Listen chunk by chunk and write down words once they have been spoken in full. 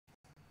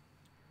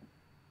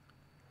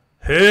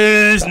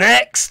Who's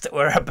next?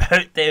 We're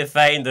about to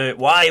find out.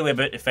 Why we're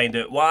about to find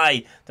out.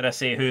 Why did I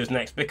say who's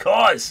next?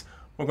 Because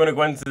we're going to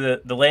go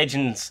into the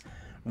Legends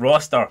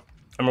roster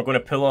and we're going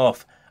to pull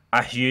off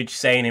a huge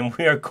signing.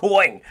 We are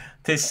going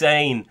to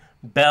sign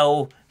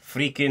Bill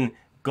freaking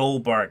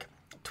Goldberg.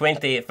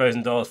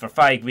 $28,000 for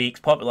 5 weeks.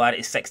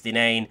 Popularity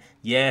 69.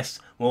 Yes,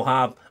 we'll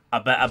have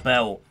a bit of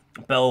Bill.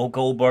 Bill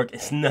Goldberg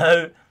is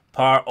now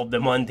part of the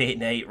Monday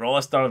Night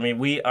roster. I mean,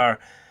 we are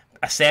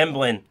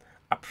assembling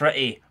a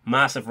pretty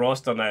massive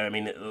roster now. I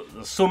mean,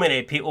 there's so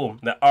many people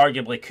that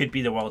arguably could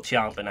be the world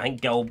champion. I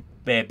think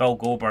Bill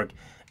Goldberg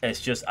is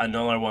just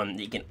another one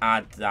that you can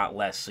add to that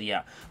list. So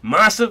yeah,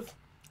 massive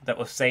that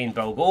we've signed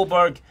Bill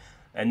Goldberg.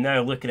 And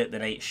now looking at the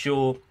night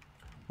show,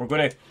 we're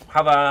going to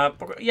have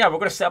we're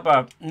going to set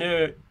up a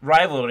new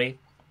rivalry.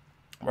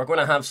 We're going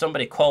to have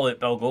somebody call out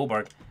Bill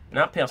Goldberg, and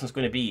that person's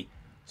going to be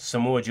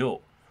Samoa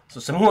Joe. So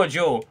Samoa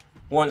Joe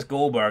wants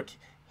Goldberg.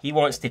 He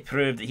wants to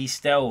prove that he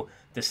still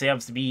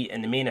deserves to be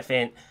in the main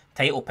event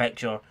title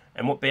picture,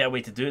 and what better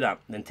way to do that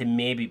than to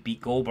maybe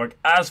beat Goldberg.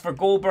 As for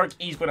Goldberg,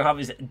 he's going to have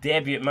his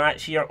debut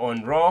match here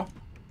on Raw.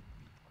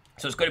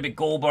 So it's going to be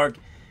Goldberg,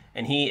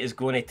 and he is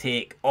going to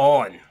take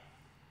on...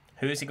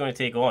 Who is he going to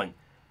take on?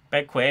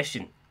 Big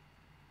question.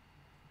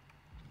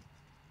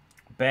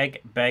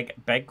 Big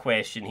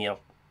question here.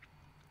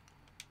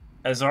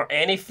 Is there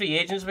any free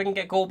agents we can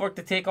get Goldberg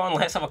to take on?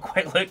 Let's have a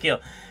quick look here,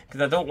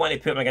 because I don't want to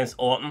put him against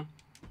Orton.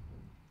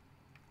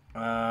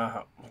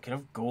 We can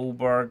have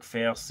Goldberg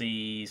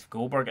versus...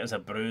 Goldberg as a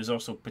bruiser,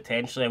 so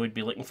potentially I would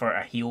be looking for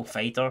a heel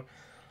fighter,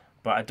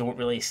 but I don't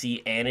really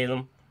see any of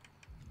them.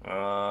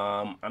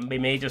 And we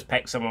may just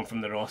pick someone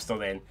from the roster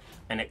then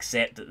and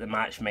accept that the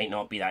match might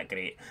not be that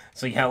great.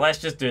 So yeah, let's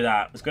just do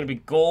that. It's going to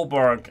be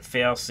Goldberg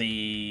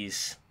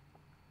versus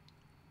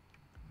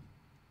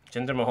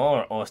Jinder Mahal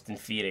or Austin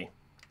Theory.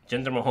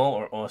 Jinder Mahal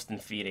or Austin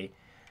Theory.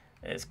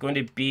 It's going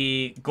to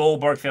be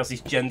Goldberg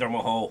versus Jinder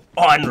Mahal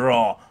on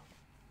Raw.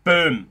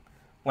 Boom.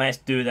 Let's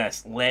do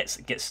this. Let's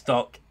get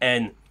stuck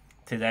in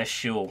to this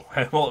show.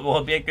 Will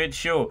it be a good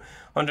show?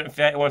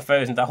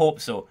 131,000. I hope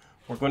so.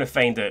 We're going to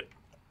find out.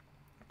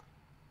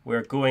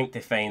 We're going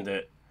to find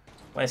out.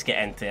 Let's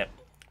get into it.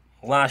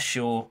 Last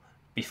show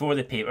before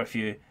the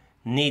pay-per-view.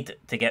 Need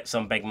to get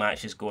some big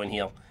matches going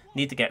here.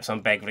 Need to get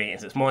some big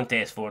ratings. It's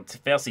Montez Ford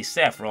versus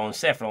Seth Rollins.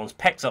 Seth Rollins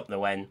picks up the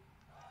win.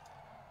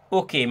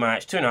 Okay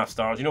match. 2.5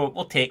 stars. You know,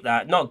 we'll take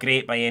that. Not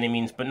great by any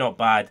means, but not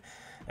bad.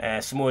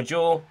 Samoa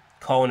Joe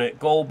calling out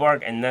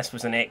Goldberg, and this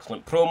was an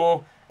excellent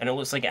promo, and it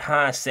looks like it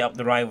has set up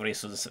the rivalry,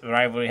 so the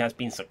rivalry has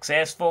been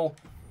successful,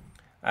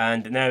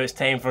 and now it's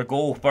time for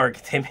Goldberg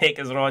to make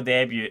his Raw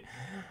debut.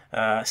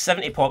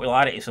 70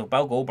 popularity, so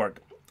Bill Goldberg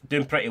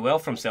doing pretty well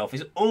for himself.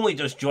 He's only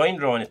just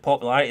joined Raw and his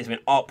popularity has been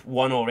up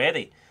 1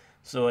 already.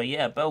 So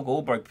yeah, Bill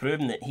Goldberg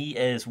proving that he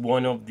is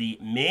one of the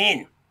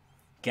main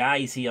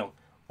guys here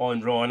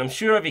on Raw, and I'm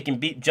sure if he can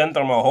beat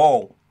Jinder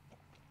Mahal,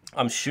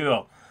 I'm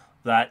sure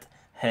that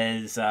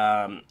his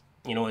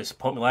you know, his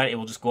popularity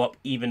will just go up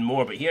even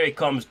more. But here he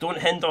comes. Don't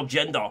hinder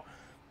Jinder.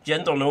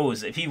 Jinder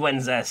knows if he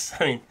wins this,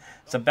 I mean,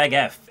 it's a big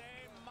if,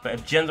 but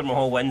if Jinder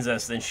Mahal wins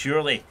this, then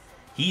surely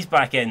he's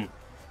back in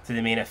to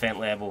the main event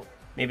level.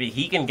 Maybe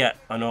he can get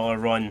another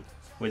run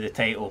with the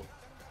title.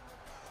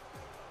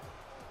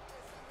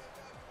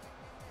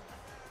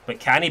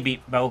 But can he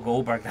beat Bill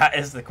Goldberg? That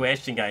is the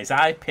question, guys.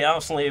 I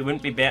personally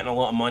wouldn't be betting a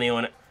lot of money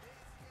on it.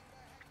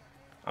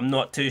 I'm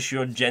not too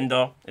sure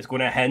Jinder is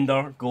going to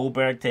hinder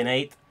Goldberg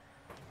tonight.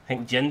 I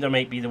think Jinder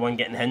might be the one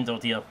getting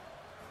hindered here.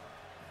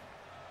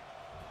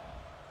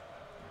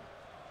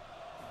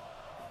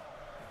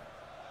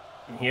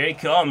 And here he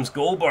comes,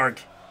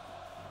 Goldberg.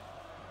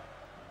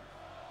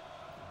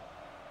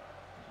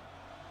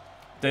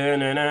 Why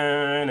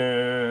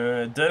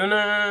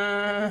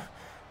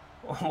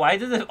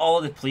do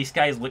all the police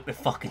guys look the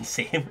fucking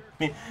same? I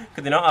mean,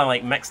 could they not have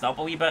like mixed up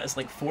a wee bit? It's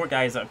like 4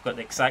 guys that have got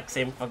the exact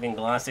same fucking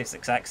glasses,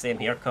 exact same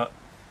haircut.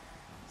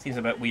 Seems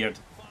a bit weird.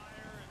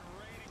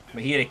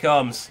 But here he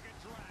comes.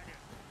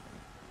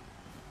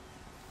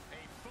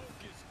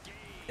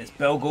 It's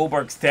Bill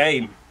Goldberg's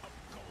time.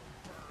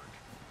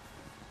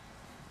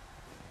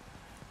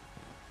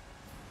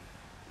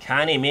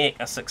 Can he make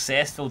a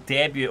successful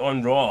debut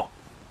on Raw?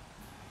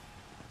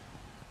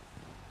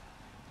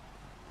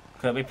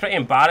 It'll be pretty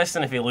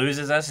embarrassing if he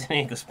loses this and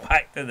he goes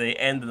back to the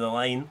end of the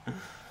line.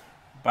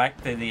 Back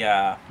to the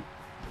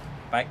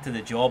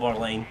jobber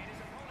line.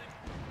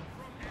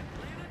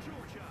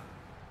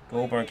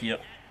 Goldberg here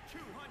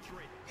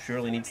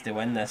surely needs to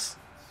win this.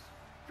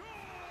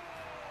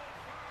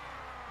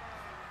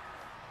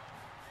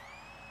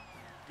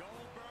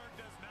 Goldberg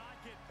does not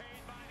get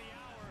paid by the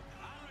hour.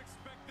 I don't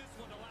expect this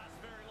one to last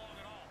very long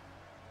at all.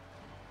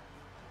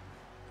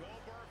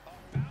 Goldberg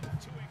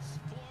about to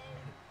explode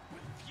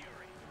with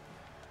fury.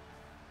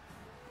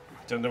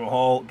 Jinder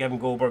Mahal giving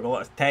Goldberg a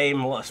lot of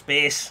time, a lot of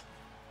space.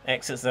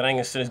 Exits the ring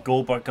as soon as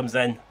Goldberg comes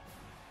in.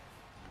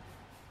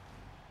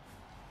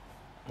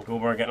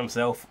 Goldberg getting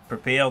himself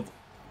prepared.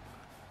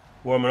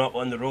 Warming up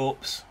on the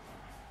ropes.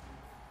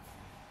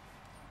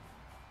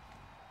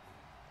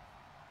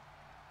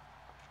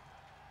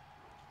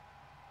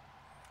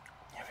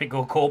 we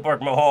go,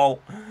 Goldberg, Mahal.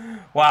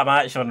 What a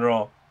match on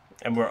Raw.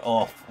 And we're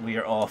off. We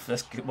are off.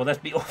 Will this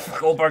be off?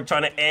 Goldberg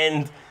trying to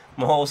end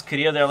Mahal's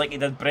career there like he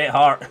did Bret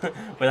Hart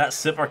with that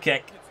super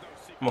kick.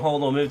 Mahal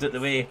though moved it the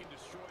way.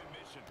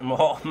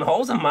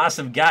 Mahal's a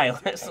massive guy.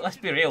 Let's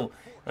be real.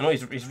 I know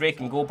he's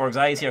raking Goldberg's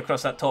eyes here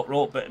across that top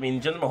rope, but I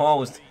mean, Jinder Mahal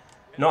was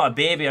not a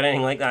baby or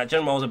anything like that.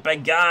 Jinder Mahal's a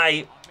big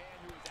guy,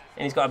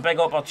 and he's got a big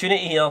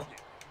opportunity here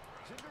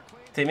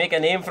to make a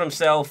name for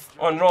himself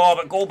on Raw.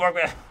 But Goldberg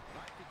with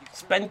a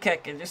spin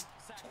kick and just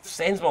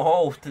sends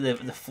Mahal to the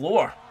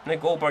floor. And then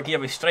Goldberg here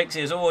with strikes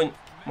his own.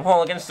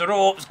 Mahal against the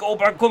ropes.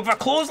 Goldberg going for a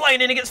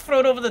clothesline and he gets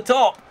thrown over the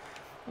top.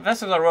 If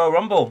this was a Royal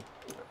Rumble,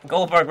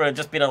 Goldberg would have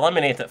just been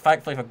eliminated.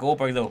 Thankfully for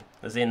Goldberg though,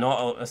 it's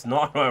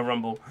not a Royal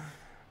Rumble.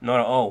 Not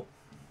at all.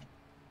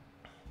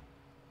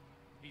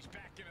 He's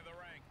back into the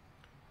ring.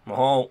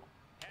 Mahal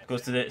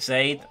goes to the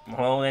side.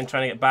 Mahal then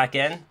trying to get back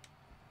in.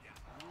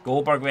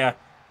 Goldberg with a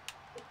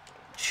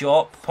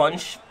chop,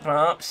 punch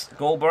perhaps.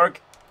 Goldberg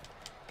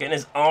getting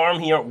his arm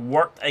here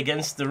worked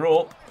against the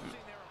rope.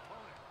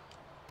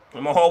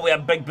 And Mahal with a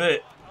big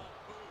boot.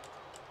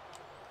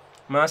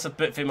 Massive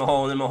boot for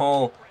Mahal, and then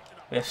Mahal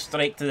with a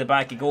strike to the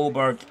back of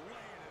Goldberg.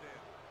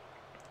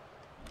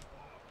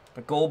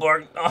 But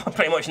Goldberg,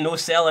 pretty much no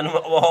selling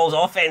Mahal's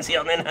offense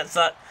here, and then that's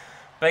that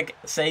big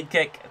side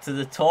kick to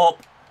the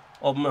top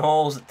of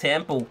Mahal's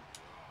temple.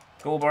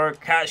 Goldberg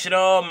catching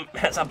him,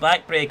 hits a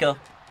backbreaker.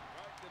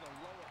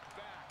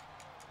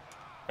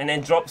 And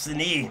then drops the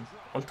knee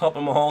on top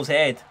of Mahal's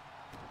head.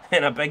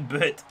 And a big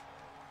boot.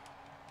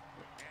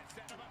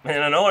 And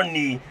then another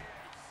knee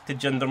to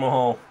Jinder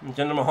Mahal. And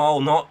Jinder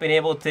Mahal not being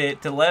able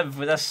to live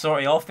with this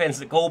sort of offense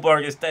that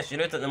Goldberg is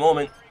dishing out at the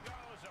moment.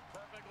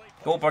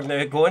 Goldberg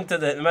now going to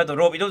the middle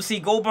rope. You don't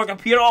see Goldberg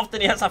appear often.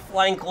 He hits a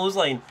flying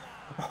clothesline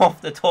off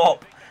the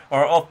top.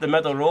 Or off the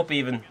middle rope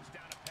even.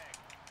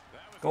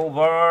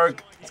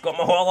 Goldberg. He's got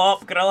Mahal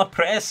up. Gorilla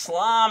press.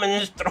 Slam.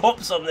 And just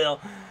drops him there.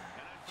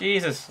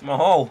 Jesus.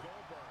 Mahal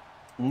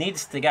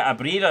needs to get a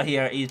breather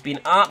here. He's been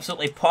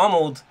absolutely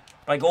pummeled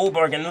by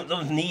Goldberg. And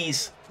those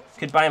knees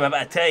could buy him a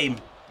bit of time.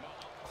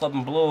 Club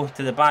and blow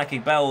to the back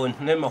of Bill. And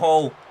now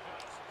Mahal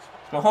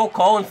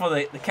calling for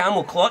the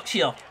camel clutch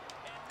here.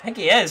 I think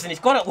he is, and he's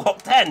got it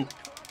locked in.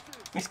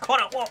 He's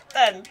got it locked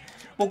in.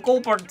 Will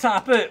Goldberg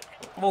tap out?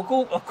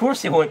 Of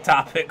course he won't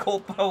tap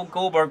out.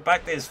 Goldberg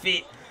back to his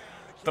feet.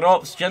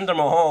 Drops Jinder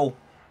Mahal.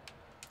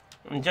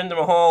 And Jinder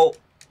Mahal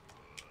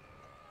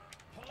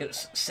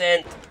gets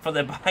sent for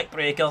the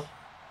backbreaker.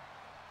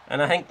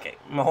 And I think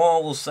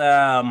Mahal's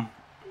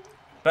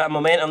bit of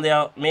momentum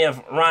there may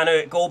have ran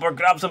out. Goldberg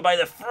grabs him by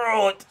the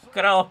throat.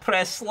 Gorilla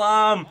press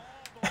slam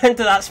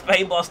into that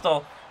spine buster.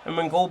 And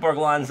when Goldberg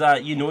lands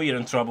that, you know you're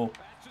in trouble.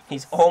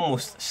 He's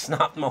almost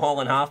snapped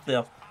Mahal in half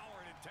there.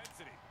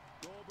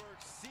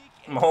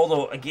 Mahal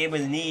though, again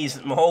with the knees.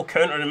 Mahal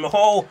countering.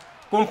 Mahal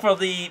going for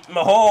the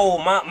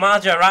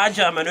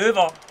Maharaja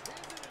maneuver.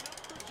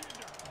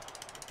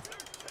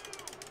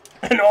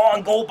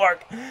 And Goldberg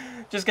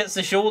just gets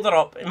the shoulder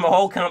up. And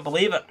Mahal can't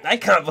believe it. I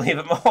can't believe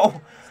it.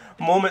 Mahal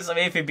moments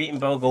away from beating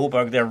Bill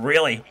Goldberg there,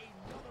 really.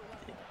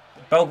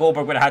 Bill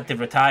Goldberg would have had to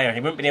retire. He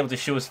wouldn't have been able to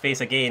show his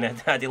face again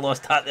had he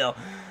lost that there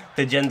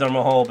to Jinder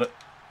Mahal. But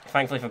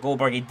thankfully for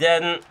Goldberg, he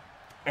didn't.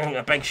 And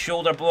a big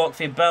shoulder block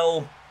for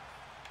Bill.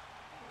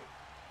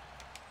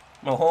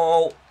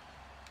 Mahal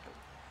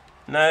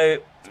now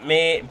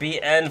may be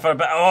in for a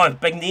bit. Oh,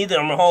 big knee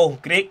there, Mahal.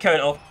 Great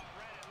counter.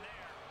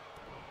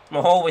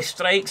 Mahal with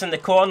strikes in the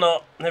corner.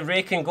 And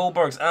raking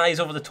Goldberg's eyes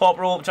over the top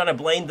rope, trying to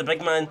blind the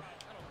big man.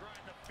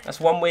 That's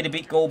one way to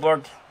beat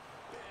Goldberg.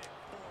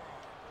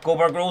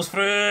 Goldberg rolls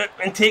through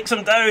and takes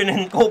him down,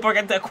 and Goldberg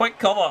into a quick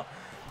cover.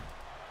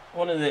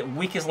 One of the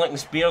weakest looking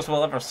spears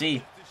we'll ever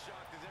see.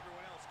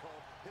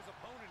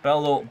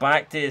 Bill though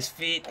back to his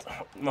feet.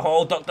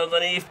 Mahal ducked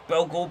underneath.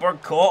 Bill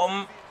Goldberg caught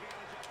him.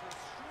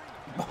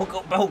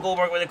 Bill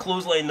Goldberg with a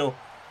clothesline though.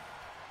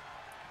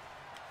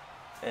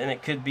 And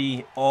it could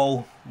be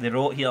all they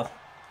wrote here.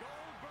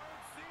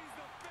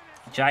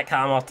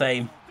 Jackhammer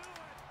time.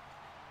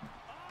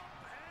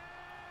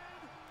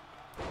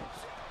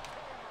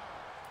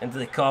 Into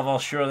the cover,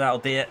 sure that'll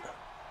do it.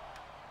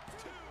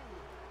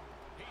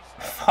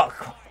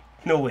 Fuck,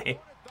 no way.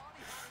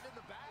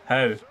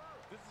 How?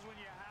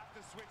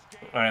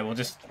 Alright, we'll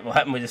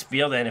hit him with the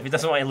spear then. If he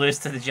doesn't want to lose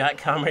to the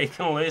jackhammer, he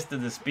can lose to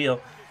the spear.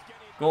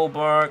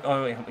 Goldberg,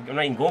 oh wait, we're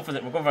not even going for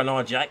it. We're going for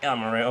another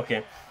jackhammer, right?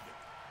 Okay.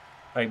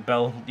 Right,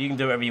 Bill, you can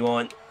do whatever you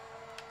want.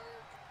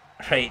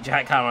 Right,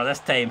 jackhammer this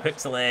time,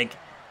 hooks the leg.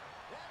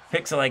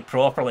 Hooks the leg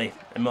properly,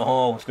 and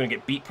Mahal is going to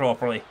get beat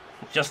properly.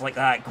 Just like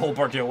that,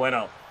 Goldberg your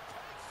winner.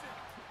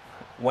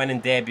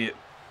 Winning debut.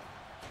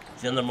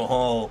 Jinder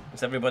Mahal,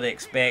 as everybody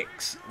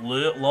expects,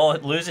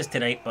 loses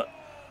tonight, but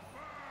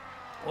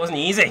it wasn't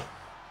easy.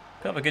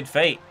 Put up a good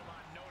fight.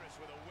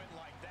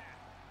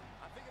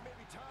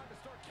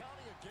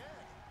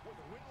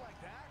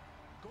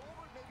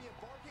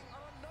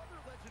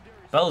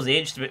 Bill's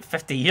aged about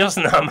 50 years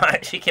in that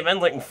match. He came in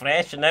looking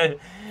fresh, and now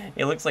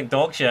he looks like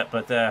dog shit,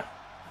 but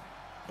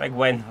big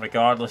win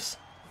regardless.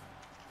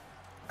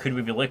 Could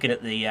we be looking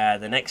at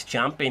the next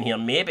champion here?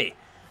 Maybe.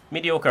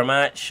 Mediocre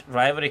match.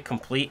 Rivalry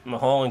complete.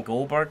 Mahal and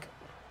Goldberg.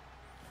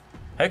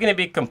 How can it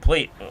be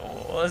complete?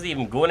 Oh, is it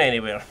even going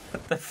anywhere?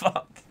 What the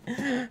fuck?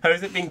 How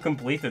is it being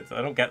completed?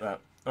 I don't get that.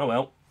 Oh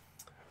well.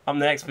 Up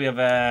next we have,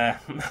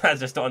 I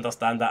just don't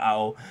understand that at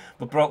all.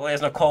 But Brock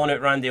Lesnar calling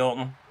out Randy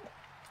Orton.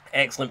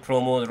 Excellent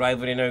promo. The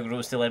rivalry now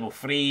grows to level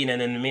 3. And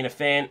then in the main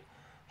event,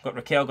 we've got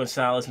Raquel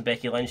Gonzalez and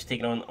Becky Lynch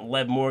taking on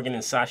Liv Morgan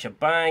and Sasha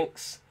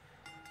Banks.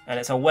 And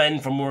it's a win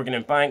for Morgan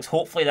and Banks.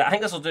 Hopefully I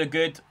think this will do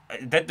good.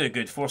 It did do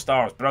good. 4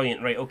 stars.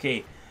 Brilliant. Right,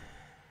 okay.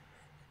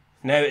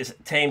 Now it's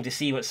time to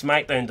see what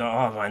SmackDown do.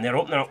 Oh man, they're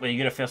opening up with a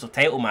Universal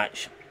title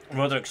match.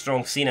 Roderick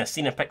Strong, Cena.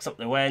 Cena picks up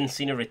the win.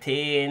 Cena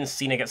retains.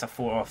 Cena gets a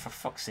 4. Oh, for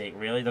fuck's sake,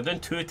 really? They're doing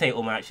 2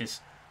 title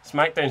matches.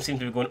 SmackDown seem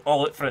to be going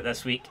all out for it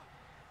this week.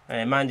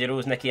 Mandy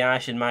Rose, Nikki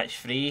Ash in match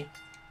 3.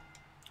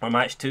 Or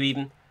match 2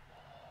 even.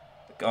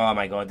 Oh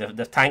my god,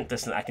 they've tanked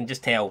this. I can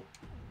just tell.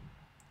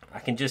 I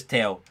can just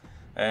tell.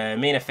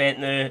 Main event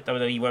now.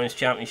 WWE Women's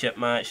Championship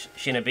match.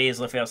 Shayna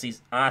Baszler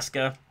versus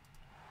Asuka.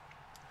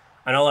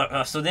 And all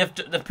that. So they've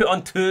put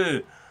on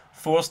 2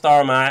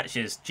 4-star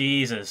matches.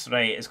 Jesus,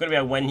 right. It's going to be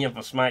a win here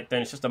for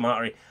SmackDown. It's just a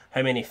matter of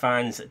how many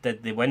fans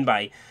did they win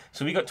by.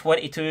 So we got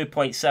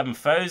 22.7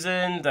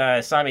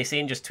 thousand. Sami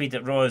Zayn just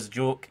tweeted Raw as a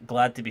joke.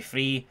 Glad to be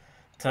free.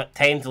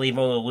 Time to leave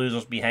all the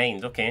losers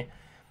behind. Okay.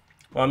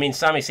 Well, I mean,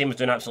 Sami Zayn was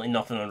doing absolutely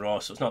nothing on Raw,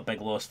 so it's not a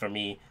big loss for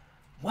me.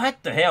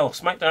 What the hell?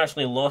 SmackDown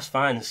actually lost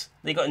fans.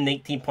 They got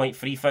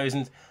 19.3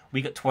 thousand.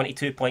 We got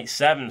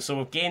 22.7. So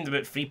we've gained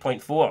about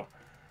 3.4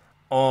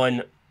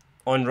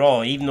 on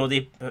Raw, even though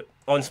they put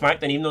on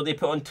SmackDown, even though they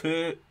put on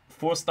 2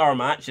 4-star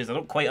matches. I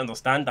don't quite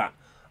understand that.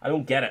 I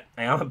don't get it.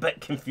 I am a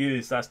bit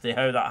confused as to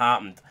how that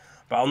happened,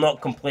 but I'll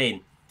not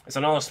complain. It's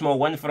another small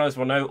win for us.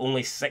 We're now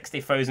only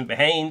 60,000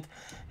 behind,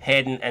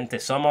 heading into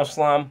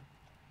SummerSlam.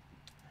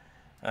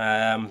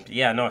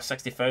 Yeah, no,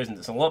 60,000.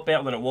 It's a lot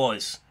better than it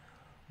was.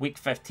 Week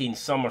 15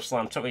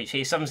 SummerSlam. Triple H.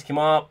 Hey, something's come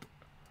up.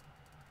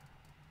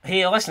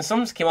 Hey, listen,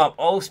 something's came up.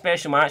 All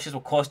special matches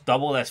will cost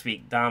double this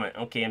week. Damn it.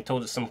 Okay, I'm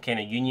told it's some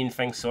kind of union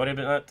thing. Sorry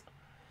about that.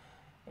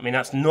 I mean,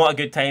 that's not a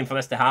good time for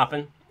this to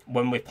happen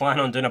when we plan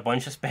on doing a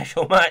bunch of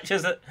special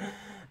matches at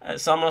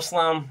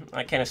SummerSlam.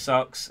 That kind of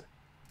sucks.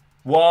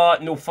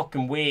 What? No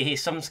fucking way. Hey,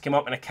 something's come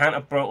up and I can't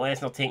have Brock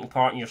Lesnar taking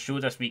part in your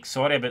show this week.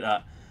 Sorry about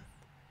that.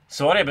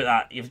 Sorry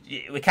about that.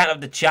 We can't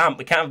have the champ.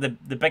 We can't have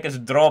the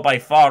biggest draw by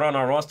far on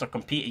our roster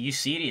compete. Are you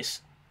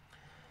serious?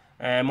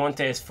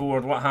 Montez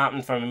Ford, what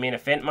happened from a main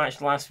event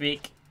match last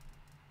week?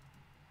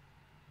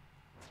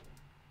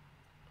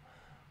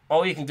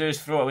 All you can do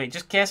is throw it away.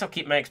 Just guess I'll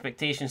keep my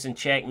expectations in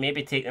check.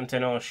 Maybe take them to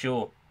another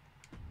show.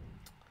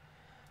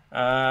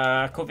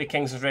 Kofi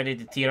Kingston's ready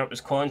to tear up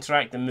his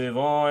contract and move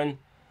on.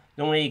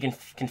 The only way you can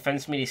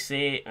convince me to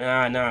say,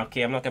 nah,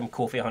 okay, I'm not giving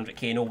Kofi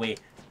 100k, no way.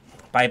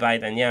 Bye-bye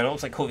then. Yeah, it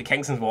looks like Kofi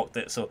Kingston's walked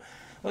it, so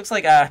looks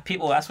like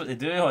people, that's what they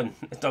do on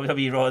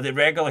WWE Raw. They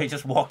regularly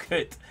just walk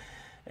out.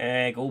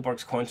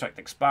 Goldberg's contract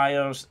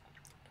expires.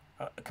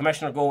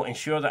 Commissioner Gold,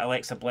 ensure that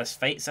Alexa Bliss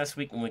fights this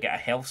week and we get a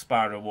health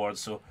spa reward.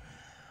 So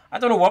I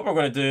don't know what we're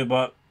going to do,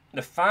 but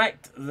the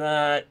fact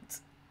that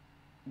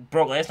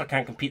Brock Lesnar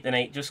can't compete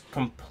tonight just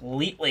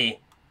completely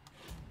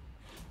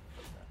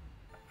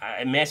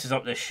it messes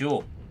up this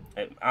show.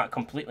 It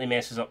completely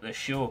messes up this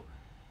show.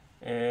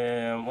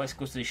 Let's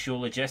go to the show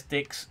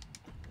logistics.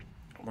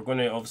 We're going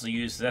to obviously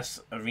use this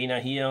arena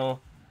here.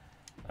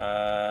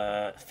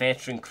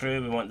 Veteran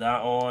crew, we want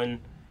that on.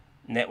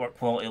 Network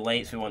quality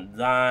lights, we want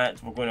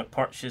that. We're going to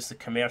purchase the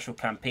commercial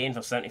campaign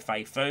for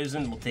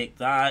 75,000. We'll take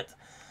that.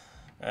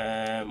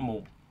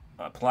 We'll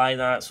apply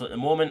that. So at the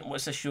moment,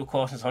 what's this show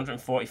costing? It's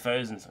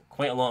 140,000.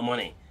 Quite a lot of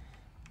money.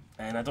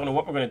 And I don't know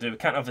what we're going to do. We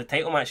can't have the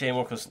title match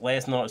anymore because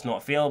Lesnar is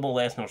not available.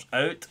 Lesnar's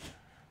out.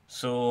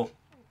 So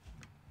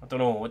I don't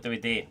know. What do we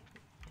do?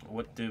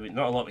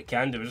 Not a lot we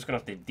can do. We're just going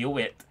to have to deal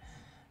with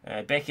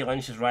it. Becky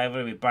Lynch's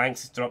rivalry with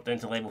Banks has dropped down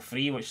to level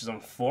 3, which is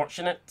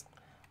unfortunate.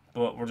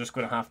 But we're just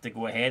going to have to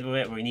go ahead with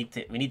it. We need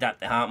that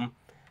to happen.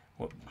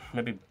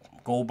 Maybe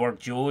Goldberg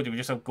Joe. Do we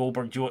just have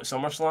Goldberg Joe at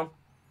SummerSlam?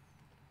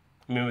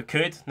 I mean, we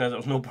could. Now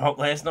there's no Brock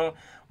Lesnar.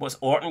 What's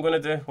Orton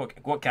going to do?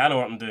 What can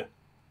Orton do?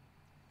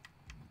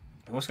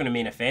 What's going to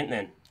main event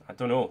then? I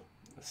don't know.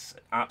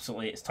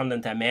 It's turned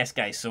into a mess,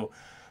 guys. So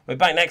we'll be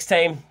back next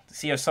time to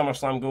see how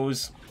SummerSlam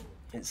goes.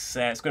 It's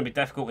going to be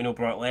difficult. We know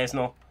Brock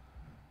Lesnar,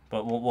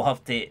 but we'll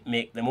have to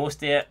make the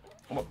most of it.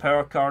 What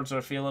power cards are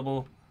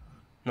available?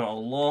 Not a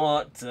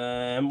lot.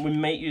 We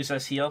might use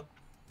this here.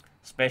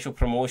 Special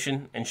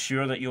promotion.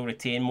 Ensure that you'll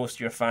retain most of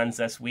your fans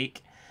this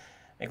week.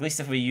 At least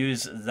if we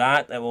use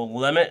that, it will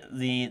limit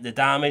the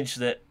damage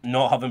that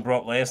not having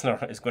Brock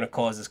Lesnar is going to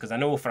cause us. Because I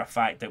know for a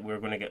fact that we're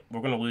going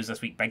to lose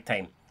this week big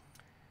time.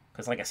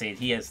 Because like I said,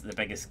 he is the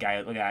biggest guy.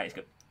 Look at that. He's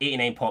got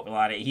 89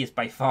 popularity. He is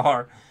by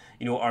far,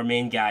 our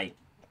main guy.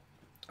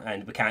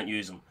 And we can't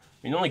use him. I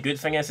mean, the only good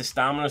thing is his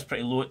stamina is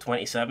pretty low at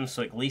 27.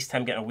 So at least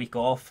him getting a week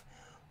off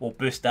will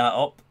boost that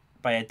up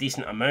by a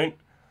decent amount.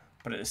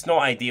 But it's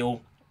not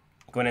ideal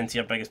going into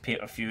your biggest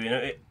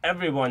pay-per-view.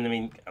 Everyone, I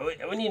mean, I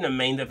wouldn't even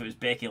mind if it was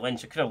Becky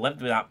Lynch. I could have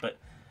lived with that, but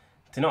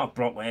to not have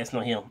Brock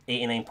Lesnar here.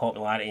 89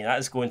 popularity. That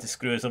is going to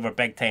screw us over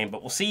big time.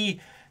 But we'll see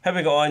how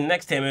we go on.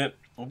 Next time out,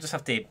 we'll just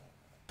have to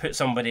put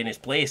somebody in his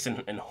place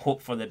and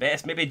hope for the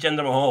best. Maybe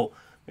Jinder Mahal.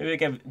 Maybe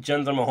give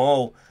Jinder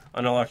Mahal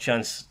another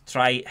chance.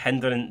 Try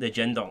hindering the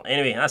Jinder.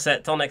 Anyway, that's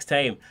it. Till next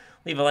time.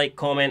 Leave a like,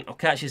 comment. I'll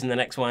catch you in the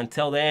next one.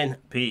 Till then,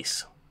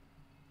 peace.